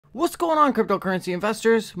What's going on, cryptocurrency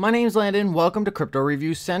investors? My name is Landon. Welcome to Crypto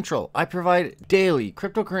Review Central. I provide daily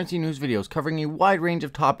cryptocurrency news videos covering a wide range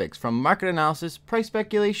of topics from market analysis, price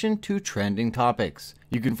speculation, to trending topics.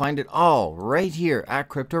 You can find it all right here at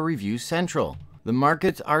Crypto Review Central. The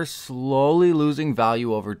markets are slowly losing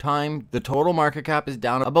value over time. The total market cap is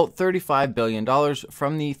down about $35 billion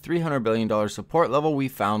from the $300 billion support level we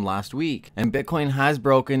found last week. And Bitcoin has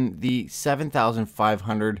broken the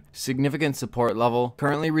 7,500 significant support level,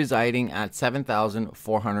 currently residing at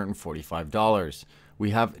 $7,445. We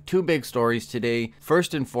have two big stories today.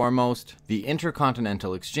 First and foremost, the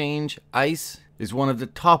Intercontinental Exchange, ICE, is one of the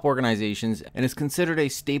top organizations and is considered a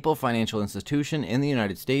staple financial institution in the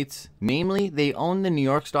United States. Namely, they own the New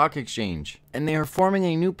York Stock Exchange, and they are forming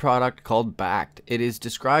a new product called Bakkd. It is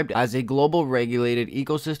described as a global regulated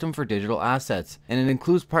ecosystem for digital assets, and it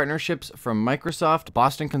includes partnerships from Microsoft,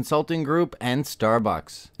 Boston Consulting Group, and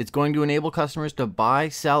Starbucks. It's going to enable customers to buy,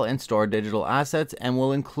 sell, and store digital assets, and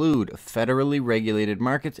will include federally regulated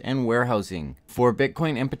markets and warehousing for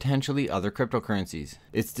Bitcoin and potentially other cryptocurrencies.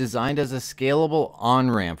 It's designed as a scalable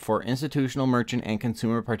on-ramp for institutional, merchant, and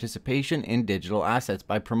consumer participation in digital assets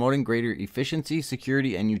by promoting greater efficiency,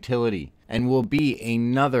 security, and utility, and will be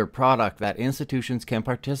another product that institutions can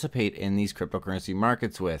participate in these cryptocurrency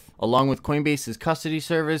markets with, along with Coinbase's custody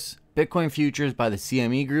service, Bitcoin futures by the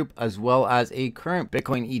CME Group, as well as a current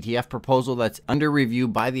Bitcoin ETF proposal that's under review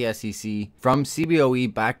by the SEC from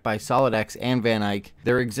CBOE backed by SolidX and Van Eyck.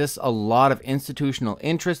 There exists a lot of institutional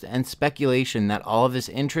interest and speculation that all of this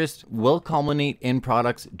interest will culminate in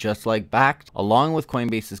products just like Bakkd, along with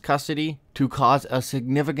Coinbase's custody, to cause a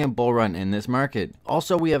significant bull run in this market.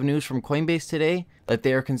 Also, we have news from Coinbase today that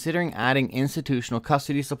they are considering adding institutional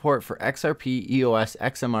custody support for XRP, EOS,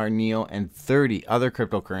 XMR, NEO, and 30 other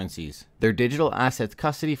cryptocurrencies. Their digital assets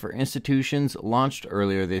custody for institutions launched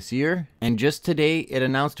earlier this year, and just today it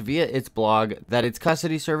announced via its blog that its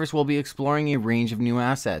custody service will be exploring a range of new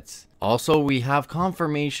assets. Also, we have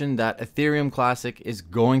confirmation that Ethereum Classic is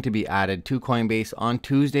going to be added to Coinbase on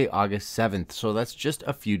Tuesday, August 7th, so that's just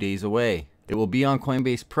a few days away. It will be on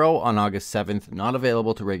Coinbase Pro on August 7th, not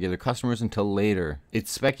available to regular customers until later.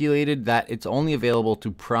 It's speculated that it's only available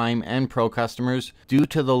to Prime and Pro customers due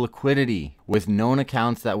to the liquidity, with known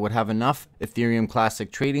accounts that would have enough Ethereum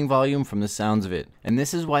Classic trading volume from the sounds of it. And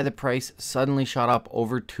this is why the price suddenly shot up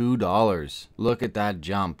over $2. Look at that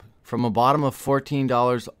jump. From a bottom of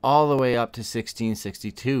 $14 all the way up to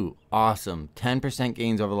 $16.62. Awesome. 10%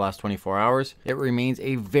 gains over the last 24 hours. It remains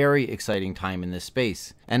a very exciting time in this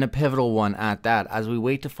space, and a pivotal one at that, as we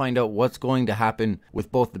wait to find out what's going to happen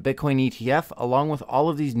with both the Bitcoin ETF along with all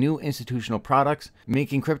of these new institutional products,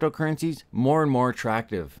 making cryptocurrencies more and more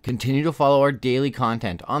attractive. Continue to follow our daily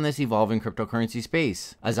content on this evolving cryptocurrency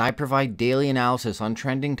space, as I provide daily analysis on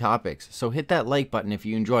trending topics, so hit that like button if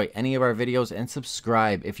you enjoy any of our videos and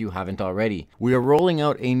subscribe if you haven't already. We are rolling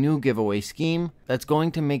out a new giveaway scheme that's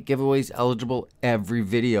going to make giveaways eligible every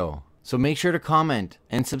video. So make sure to comment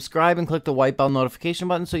and subscribe and click the white bell notification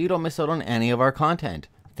button so you don't miss out on any of our content.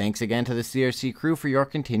 Thanks again to the CRC crew for your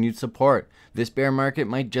continued support. This bear market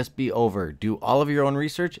might just be over. Do all of your own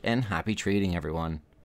research, and happy trading, everyone.